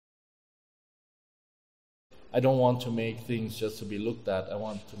I don't want to make things just to be looked at. I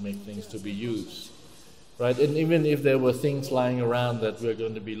want to make things to be used, right? And even if there were things lying around that we're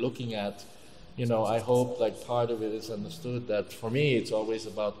going to be looking at, I hope like part of it is understood that for me it's always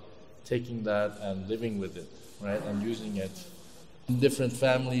about taking that and living with it, right? And using it. In different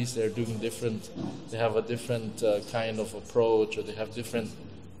families, they have a different kind of approach, or they have different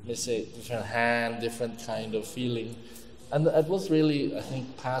hand, different kind of feeling. And it was really, I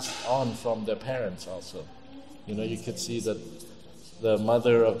think, passed on from their parents also. You could see that the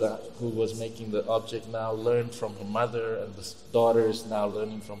mother who was making the object now learned from her mother, and the daughter is now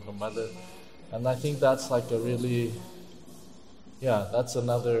learning from her mother. And I think that's like that's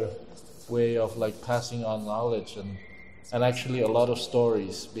another way of like passing on knowledge and actually a lot of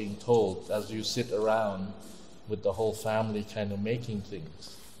stories being told as you sit around with the whole family kind of making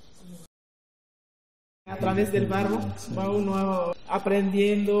things. A través del barro va uno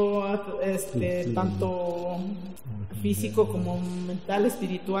aprendiendo tanto físico como mental,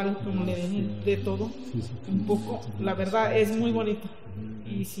 espiritual, como de todo un poco. La verdad es muy bonito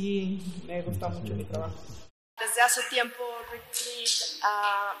y sí me gusta mucho mi trabajo. Desde hace tiempo Rirkrit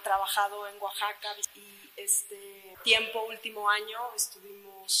ha trabajado en Oaxaca y último año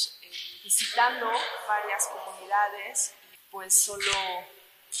estuvimos visitando varias comunidades, pues solo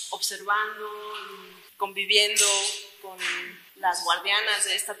observando y conviviendo con las guardianas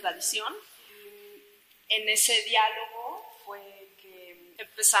de esta tradición. Y en ese diálogo fue que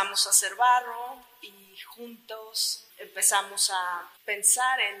empezamos a hacer barro y juntos empezamos a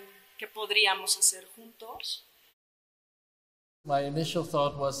pensar en qué podríamos hacer juntos. My initial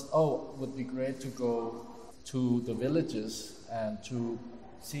thought was, it would be great to go to the villages and to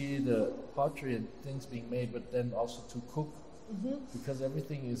see the pottery and things being made, but then also to cook, because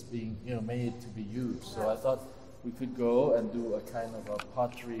everything is being made to be used. So I thought we could go and do a kind of a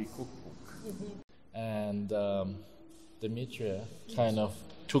pottery cookbook. And Demetria kind of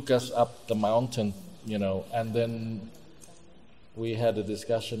took us up the mountain, and then we had a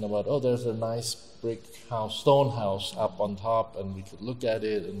discussion about, there's a nice brick house, stone house up on top, and we could look at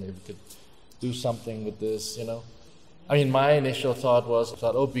it and maybe we could do something with this, I mean, my initial thought was,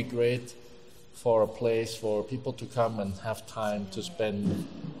 it'd be great for a place for people to come and have time to spend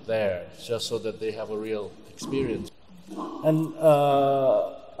there, just so that they have a real experience. And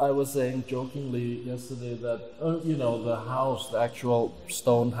I was saying jokingly yesterday that, the house, the actual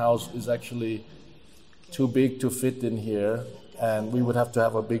stone house, is actually too big to fit in here, and we would have to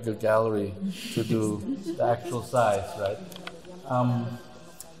have a bigger gallery to do the actual size, right?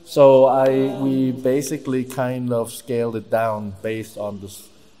 So we basically kind of scaled it down based on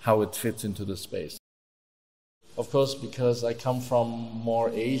how it fits into the space. Of course, because I come from more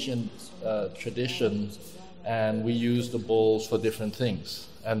Asian tradition, and we use the bowls for different things.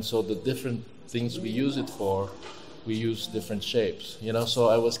 And so the different things we use it for, we use different shapes, So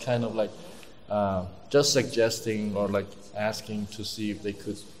I was kind of like just suggesting or like asking to see if they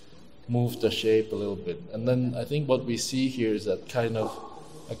could move the shape a little bit. And then I think what we see here is that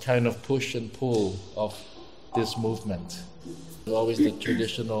a kind of push and pull of this movement. Always the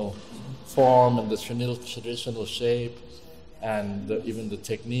traditional form and the traditional shape, and even the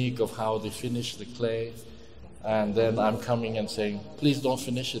technique of how they finish the clay. And then I'm coming and saying, please don't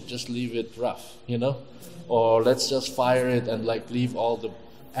finish it, just leave it rough, Or let's just fire it and like leave all the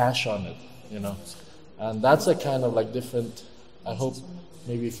ash on it, And that's a kind of like different, I hope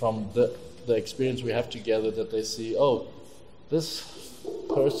maybe from the experience we have together, that they see, this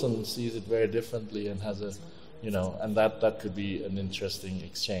person sees it very differently and has and that could be an interesting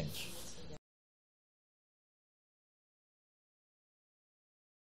exchange.